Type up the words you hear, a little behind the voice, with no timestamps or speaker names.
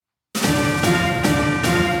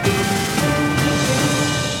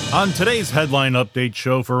On today's Headline Update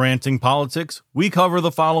show for Ranting Politics, we cover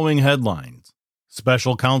the following headlines.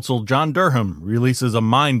 Special Counsel John Durham releases a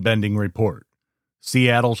mind-bending report.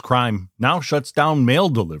 Seattle's crime now shuts down mail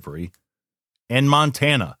delivery. And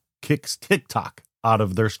Montana kicks TikTok out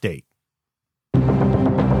of their state.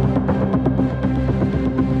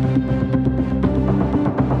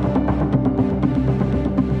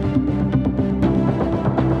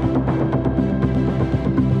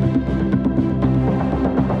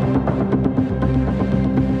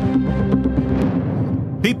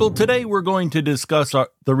 People, today we're going to discuss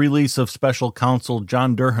the release of Special Counsel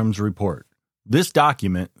John Durham's report. This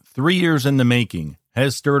document, 3 years in the making,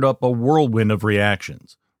 has stirred up a whirlwind of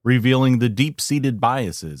reactions, revealing the deep-seated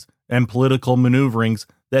biases and political maneuverings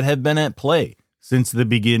that have been at play since the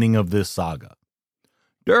beginning of this saga.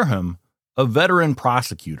 Durham, a veteran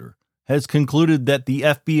prosecutor, has concluded that the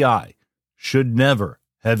FBI should never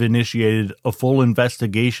have initiated a full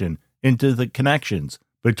investigation into the connections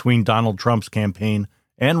between Donald Trump's campaign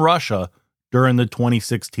and Russia during the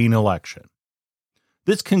 2016 election.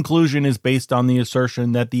 This conclusion is based on the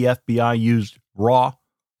assertion that the FBI used raw,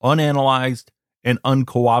 unanalyzed, and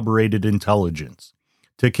uncorroborated intelligence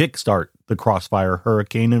to kickstart the Crossfire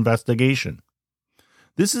Hurricane investigation.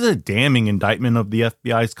 This is a damning indictment of the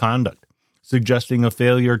FBI's conduct, suggesting a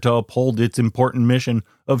failure to uphold its important mission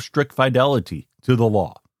of strict fidelity to the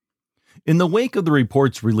law. In the wake of the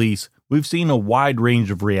report's release, we've seen a wide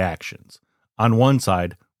range of reactions. On one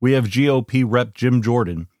side, we have GOP Rep. Jim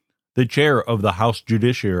Jordan, the chair of the House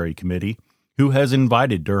Judiciary Committee, who has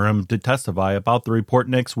invited Durham to testify about the report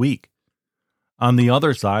next week. On the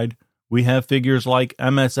other side, we have figures like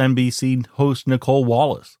MSNBC host Nicole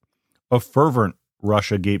Wallace, a fervent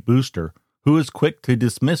Russiagate booster who is quick to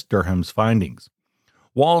dismiss Durham's findings.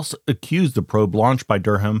 Wallace accused the probe launched by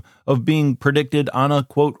Durham of being predicted on a,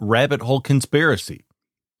 quote, rabbit hole conspiracy.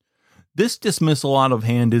 This dismissal out of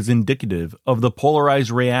hand is indicative of the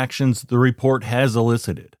polarized reactions the report has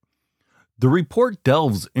elicited. The report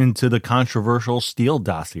delves into the controversial Steele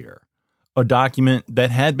dossier, a document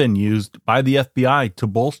that had been used by the FBI to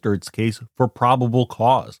bolster its case for probable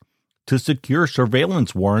cause to secure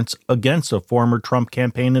surveillance warrants against a former Trump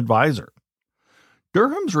campaign advisor.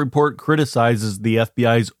 Durham's report criticizes the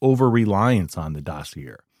FBI's over-reliance on the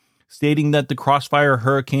dossier, stating that the Crossfire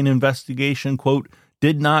Hurricane investigation, quote,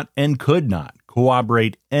 did not and could not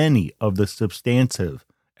corroborate any of the substantive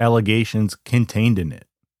allegations contained in it.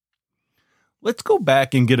 Let's go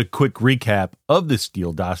back and get a quick recap of the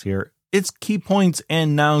Steele dossier, its key points,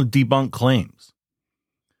 and now debunked claims.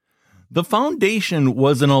 The foundation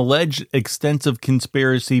was an alleged extensive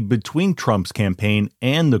conspiracy between Trump's campaign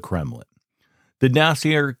and the Kremlin. The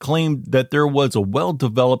dossier claimed that there was a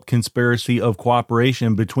well-developed conspiracy of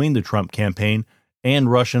cooperation between the Trump campaign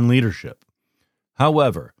and Russian leadership.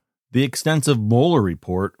 However, the extensive Mueller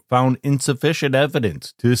report found insufficient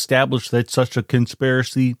evidence to establish that such a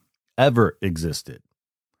conspiracy ever existed.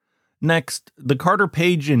 Next, the Carter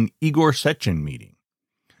Page and Igor Sechin meeting.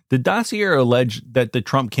 The dossier alleged that the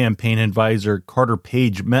Trump campaign advisor Carter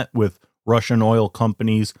Page met with Russian oil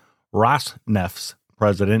company's Rosneft's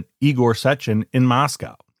president Igor Sechin in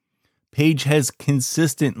Moscow. Page has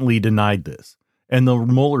consistently denied this, and the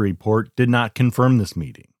Mueller report did not confirm this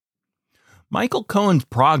meeting. Michael Cohen's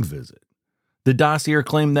Prague visit. The dossier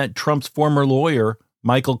claimed that Trump's former lawyer,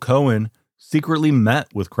 Michael Cohen, secretly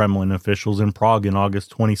met with Kremlin officials in Prague in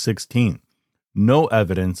August 2016. No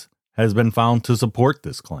evidence has been found to support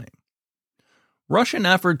this claim. Russian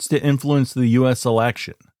efforts to influence the U.S.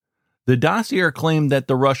 election. The dossier claimed that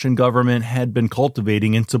the Russian government had been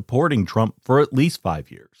cultivating and supporting Trump for at least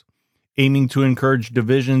 5 years, aiming to encourage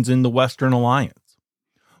divisions in the Western alliance.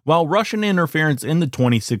 While Russian interference in the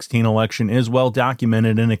 2016 election is well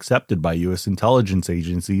documented and accepted by U.S. intelligence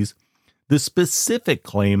agencies, the specific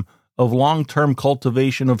claim of long-term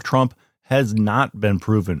cultivation of Trump has not been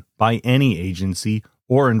proven by any agency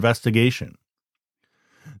or investigation.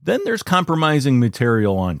 Then there's compromising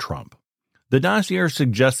material on Trump. The dossier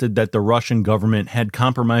suggested that the Russian government had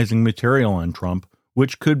compromising material on Trump,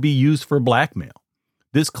 which could be used for blackmail.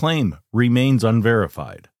 This claim remains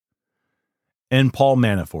unverified. And Paul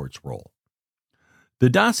Manafort's role. The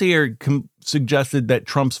dossier suggested that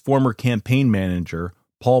Trump's former campaign manager,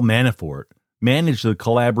 Paul Manafort, managed the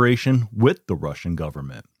collaboration with the Russian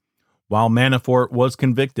government. While Manafort was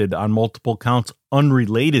convicted on multiple counts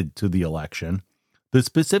unrelated to the election, the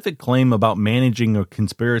specific claim about managing a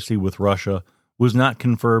conspiracy with Russia was not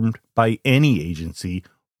confirmed by any agency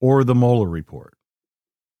or the Mueller report.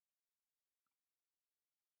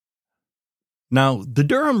 Now, the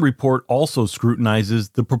Durham report also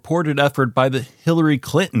scrutinizes the purported effort by the Hillary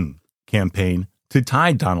Clinton campaign to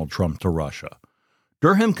tie Donald Trump to Russia.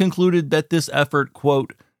 Durham concluded that this effort,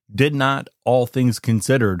 quote, did not, all things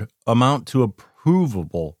considered, amount to a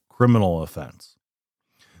provable criminal offense.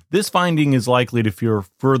 This finding is likely to fuel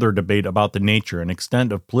further debate about the nature and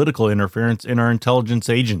extent of political interference in our intelligence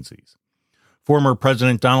agencies. Former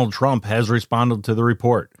President Donald Trump has responded to the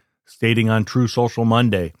report, stating on True Social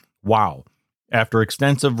Monday, "Wow, after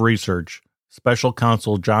extensive research, Special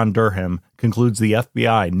Counsel John Durham concludes the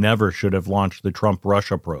FBI never should have launched the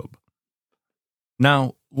Trump-Russia probe."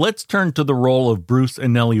 Now, let's turn to the role of Bruce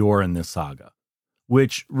and Nellie Orr in this saga,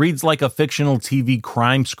 which reads like a fictional TV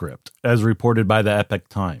crime script, as reported by the Epoch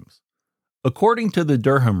Times. According to the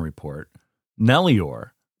Durham report, Nellie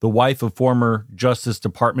Orr, the wife of former Justice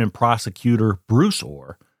Department prosecutor Bruce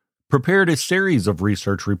Orr, prepared a series of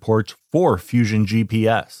research reports for Fusion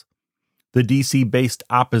GPS. The D.C.-based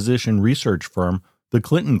opposition research firm the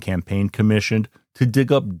Clinton campaign commissioned to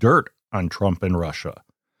dig up dirt on Trump and Russia.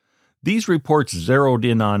 These reports zeroed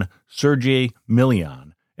in on Sergei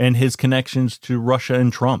Milian and his connections to Russia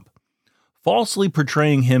and Trump, falsely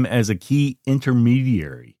portraying him as a key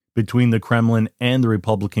intermediary between the Kremlin and the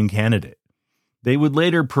Republican candidate. They would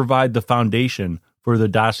later provide the foundation for the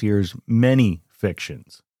dossier's many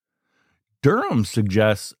fictions. Durham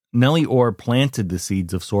suggests Nellie Orr planted the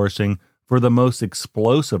seeds of sourcing for the most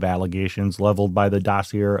explosive allegations leveled by the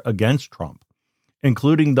dossier against Trump,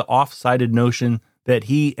 including the off-sided notion that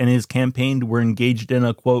he and his campaign were engaged in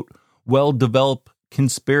a, quote, well-developed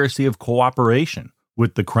conspiracy of cooperation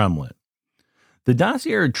with the Kremlin. The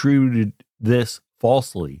dossier attributed this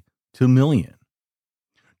falsely to Milian.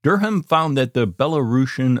 Durham found that the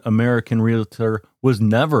Belarusian-American realtor was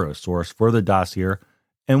never a source for the dossier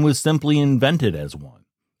and was simply invented as one,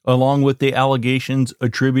 along with the allegations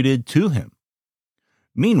attributed to him.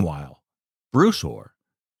 Meanwhile, Bruce Orr,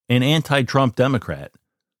 an anti-Trump Democrat,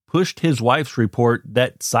 pushed his wife's report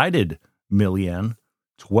that cited Milian,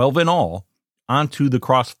 12 in all, onto the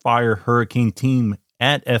Crossfire Hurricane team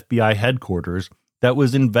at FBI headquarters that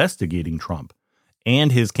was investigating Trump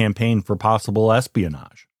and his campaign for possible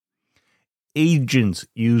espionage. Agents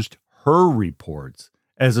used her reports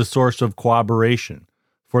as a source of corroboration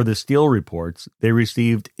for the Steele reports they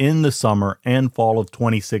received in the summer and fall of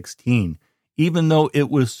 2016, even though it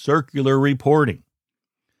was circular reporting.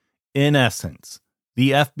 In essence,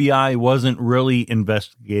 the FBI wasn't really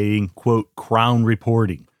investigating, quote, Crown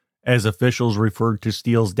reporting, as officials referred to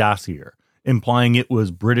Steele's dossier, implying it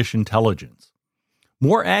was British intelligence.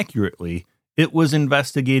 More accurately, it was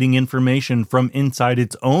investigating information from inside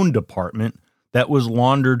its own department that was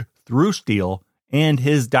laundered through Steele and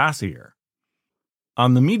his dossier.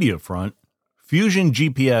 On the media front, Fusion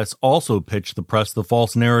GPS also pitched the press the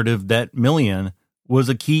false narrative that Milian was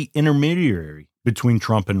a key intermediary between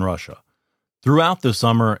Trump and Russia. Throughout the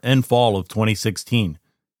summer and fall of 2016,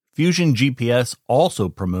 Fusion GPS also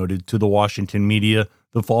promoted to the Washington media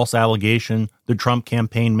the false allegation the Trump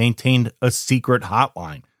campaign maintained a secret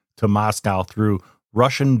hotline to Moscow through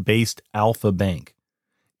Russian-based Alpha Bank.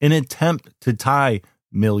 In an attempt to tie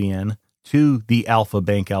Milian to the Alpha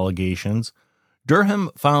Bank allegations, Durham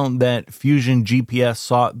found that Fusion GPS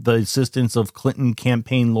sought the assistance of Clinton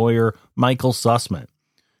campaign lawyer Michael Sussman,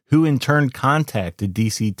 who in turn contacted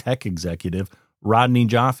D.C. tech executive Rodney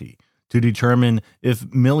Jaffe to determine if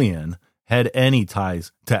Milian had any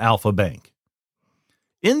ties to Alpha Bank.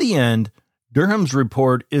 In the end, Durham's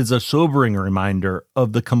report is a sobering reminder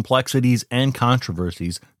of the complexities and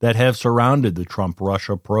controversies that have surrounded the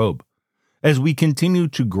Trump-Russia probe. As we continue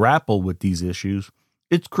to grapple with these issues,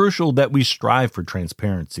 it's crucial that we strive for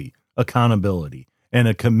transparency, accountability, and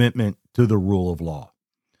a commitment to the rule of law.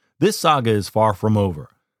 This saga is far from over,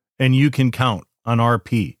 and you can count on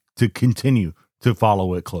RP to continue to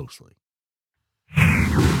follow it closely.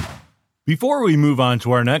 Before we move on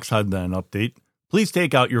to our next Headline Update, please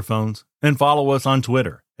take out your phones and follow us on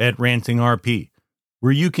Twitter at RantingRP,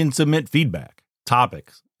 where you can submit feedback,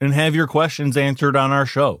 topics, and have your questions answered on our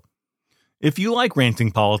show. If you like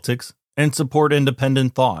ranting politics and support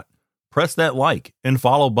independent thought, press that like and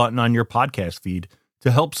follow button on your podcast feed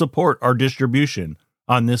to help support our distribution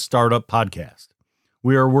on this startup podcast.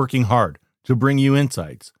 We are working hard to bring you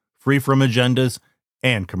insights free from agendas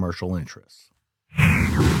and commercial interests.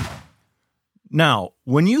 Now,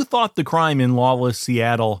 when you thought the crime in lawless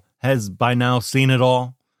Seattle has by now seen it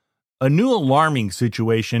all, a new alarming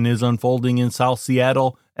situation is unfolding in South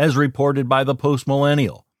Seattle as reported by the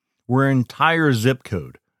Post-Millennial, where an entire zip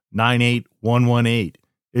code, 98118,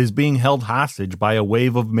 is being held hostage by a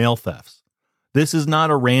wave of mail thefts. This is not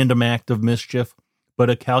a random act of mischief, but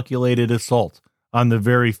a calculated assault on the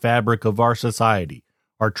very fabric of our society,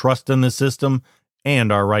 our trust in the system, and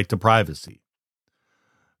our right to privacy.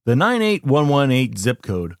 The 98118 zip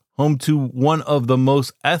code, home to one of the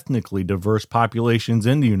most ethnically diverse populations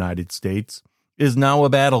in the United States, is now a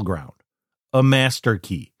battleground, a master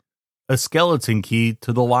key, a skeleton key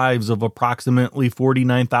to the lives of approximately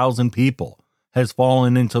 49,000 people has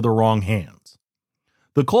fallen into the wrong hands.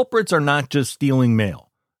 The culprits are not just stealing mail.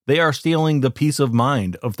 They are stealing the peace of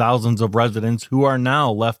mind of thousands of residents who are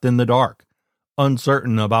now left in the dark,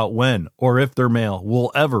 uncertain about when or if their mail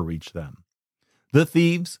will ever reach them. The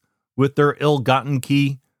thieves, with their ill-gotten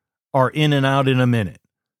key, are in and out in a minute,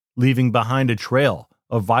 leaving behind a trail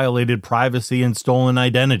of violated privacy and stolen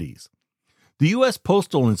identities. The U.S.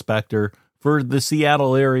 Postal Inspector for the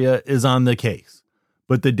Seattle area is on the case,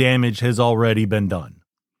 but the damage has already been done.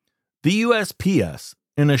 The USPS,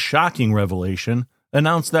 in a shocking revelation,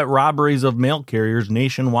 announced that robberies of mail carriers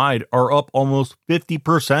nationwide are up almost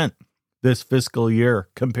 50% this fiscal year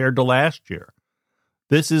compared to last year.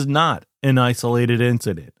 This is not an isolated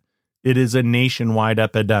incident. It is a nationwide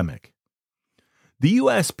epidemic. The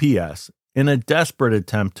USPS, in a desperate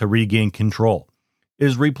attempt to regain control,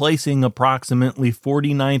 is replacing approximately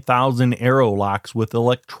 49,000 aero locks with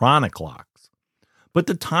electronic locks. But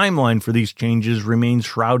the timeline for these changes remains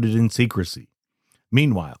shrouded in secrecy.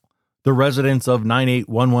 Meanwhile, the residents of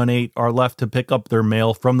 98118 are left to pick up their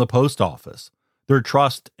mail from the post office, their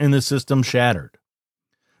trust in the system shattered.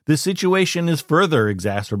 The situation is further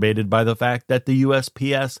exacerbated by the fact that the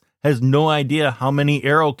USPS has no idea how many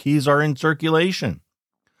aero keys are in circulation.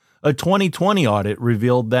 A 2020 audit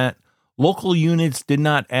revealed that local units did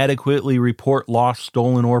not adequately report lost,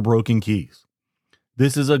 stolen, or broken keys.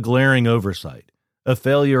 This is a glaring oversight, a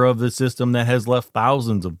failure of the system that has left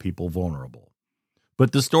thousands of people vulnerable.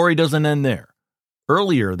 But the story doesn't end there.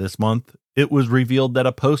 Earlier this month, it was revealed that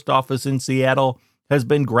a post office in Seattle has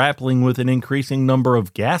been grappling with an increasing number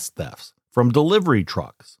of gas thefts from delivery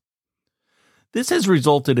trucks. This has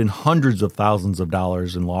resulted in hundreds of thousands of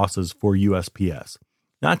dollars in losses for USPS,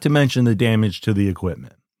 not to mention the damage to the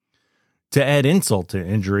equipment. To add insult to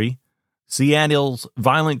injury, Seattle's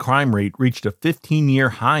violent crime rate reached a 15-year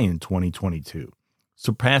high in 2022,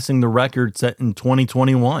 surpassing the record set in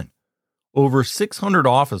 2021. Over 600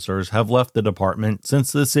 officers have left the department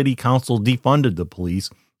since the city council defunded the police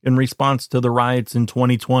in response to the riots in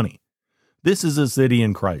 2020. This is a city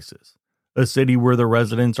in crisis, a city where the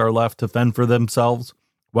residents are left to fend for themselves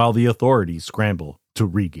while the authorities scramble to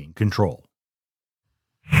regain control.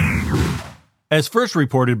 As first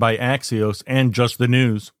reported by Axios and Just the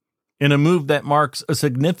News, in a move that marks a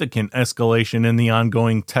significant escalation in the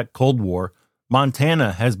ongoing tech Cold War,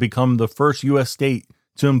 Montana has become the first U.S. state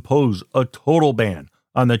to impose a total ban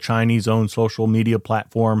on the Chinese-owned social media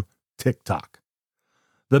platform TikTok.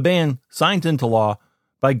 The ban, signed into law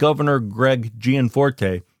by Governor Greg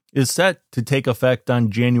Gianforte, is set to take effect on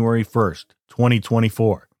January 1st,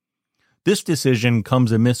 2024. This decision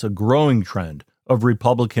comes amidst a growing trend of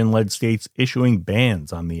Republican-led states issuing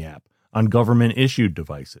bans on the app on government-issued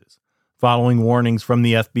devices, following warnings from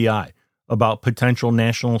the FBI about potential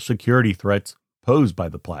national security threats posed by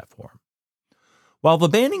the platform. While the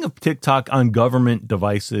banning of TikTok on government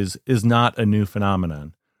devices is not a new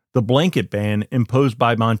phenomenon, the blanket ban imposed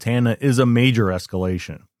by Montana is a major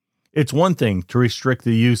escalation. It's one thing to restrict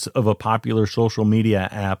the use of a popular social media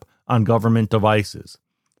app on government devices,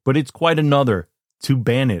 but it's quite another to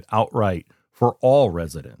ban it outright for all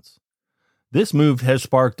residents. This move has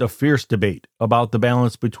sparked a fierce debate about the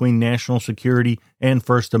balance between national security and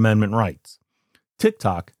First Amendment rights.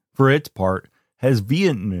 TikTok, for its part, has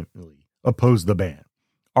vehemently opposed the ban,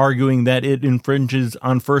 arguing that it infringes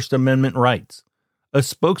on First Amendment rights. A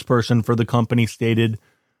spokesperson for the company stated,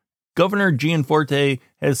 Governor Gianforte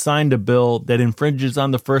has signed a bill that infringes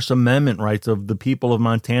on the First Amendment rights of the people of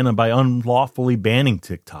Montana by unlawfully banning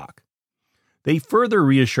TikTok. They further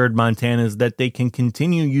reassured Montanans that they can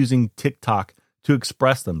continue using TikTok to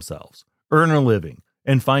express themselves, earn a living,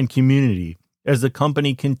 and find community as the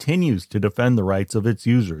company continues to defend the rights of its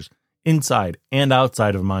users inside and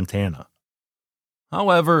outside of Montana.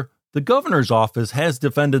 However, the governor's office has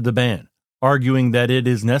defended the ban, arguing that it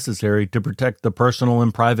is necessary to protect the personal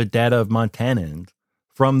and private data of Montanans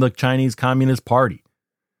from the Chinese Communist Party.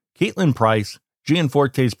 Caitlin Price,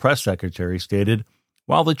 Gianforte's press secretary, stated,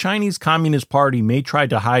 while the Chinese Communist Party may try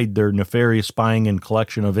to hide their nefarious spying and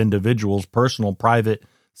collection of individuals' personal, private,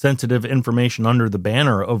 sensitive information under the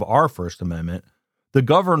banner of our First Amendment, the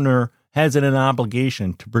governor has an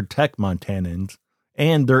obligation to protect Montanans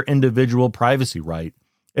and their individual privacy right,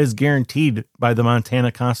 as guaranteed by the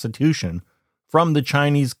Montana Constitution, from the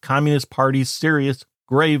Chinese Communist Party's serious,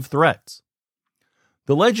 grave threats.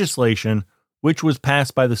 The legislation, which was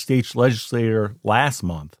passed by the state's legislature last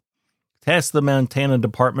month, tasked the Montana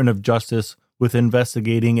Department of Justice with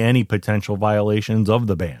investigating any potential violations of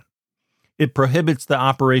the ban. It prohibits the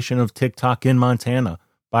operation of TikTok in Montana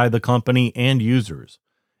by the company and users,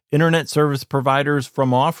 internet service providers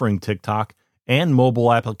from offering TikTok, and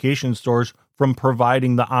mobile application stores from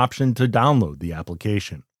providing the option to download the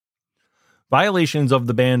application. Violations of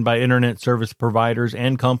the ban by internet service providers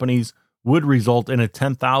and companies would result in a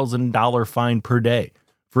 $10,000 fine per day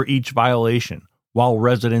for each violation, while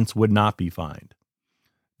residents would not be fined.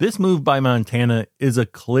 This move by Montana is a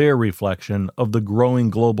clear reflection of the growing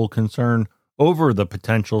global concern over the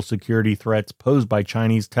potential security threats posed by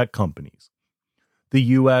Chinese tech companies. The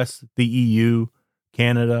US, the EU,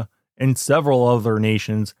 Canada, and several other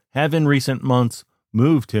nations have in recent months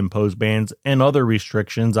moved to impose bans and other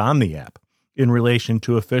restrictions on the app in relation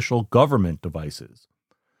to official government devices.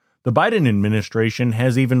 The Biden administration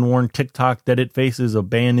has even warned TikTok that it faces a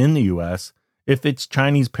ban in the US if its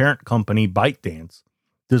Chinese parent company ByteDance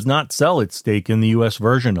does not sell its stake in the US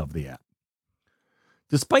version of the app.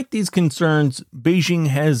 Despite these concerns, Beijing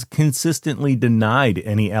has consistently denied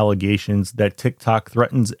any allegations that TikTok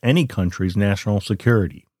threatens any country's national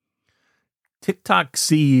security. TikTok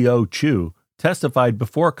CEO Chu testified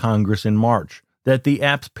before Congress in March that the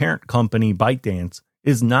app's parent company ByteDance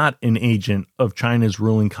is not an agent of China's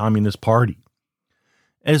ruling Communist Party.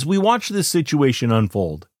 As we watch this situation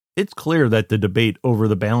unfold, it's clear that the debate over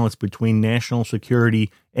the balance between national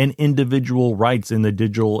security and individual rights in the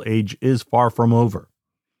digital age is far from over.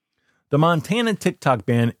 The Montana TikTok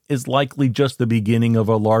ban is likely just the beginning of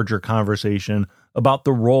a larger conversation about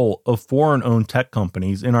the role of foreign-owned tech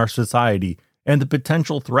companies in our society and the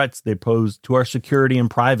potential threats they pose to our security and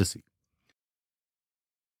privacy.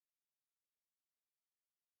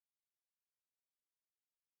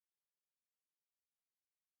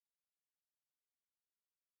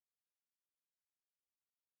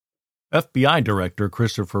 FBI Director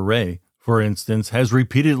Christopher Wray, for instance, has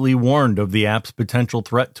repeatedly warned of the app's potential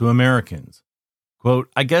threat to Americans.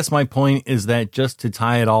 Quote, "I guess my point is that just to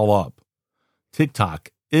tie it all up,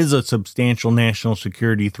 TikTok is a substantial national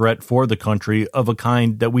security threat for the country of a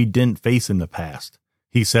kind that we didn't face in the past,"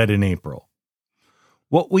 he said in April.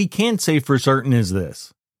 What we can say for certain is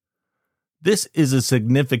this. This is a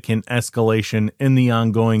significant escalation in the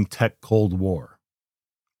ongoing tech Cold War.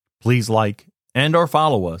 Please like and or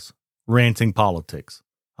follow us, Ranting Politics,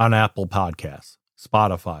 on Apple Podcasts,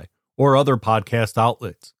 Spotify, or other podcast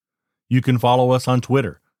outlets. You can follow us on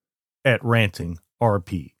Twitter at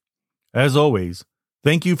RantingRP. As always,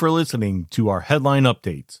 thank you for listening to our headline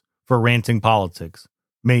updates for Ranting Politics,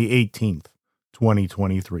 May 18th,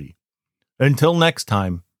 2023. Until next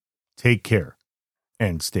time, take care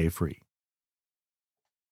and stay free.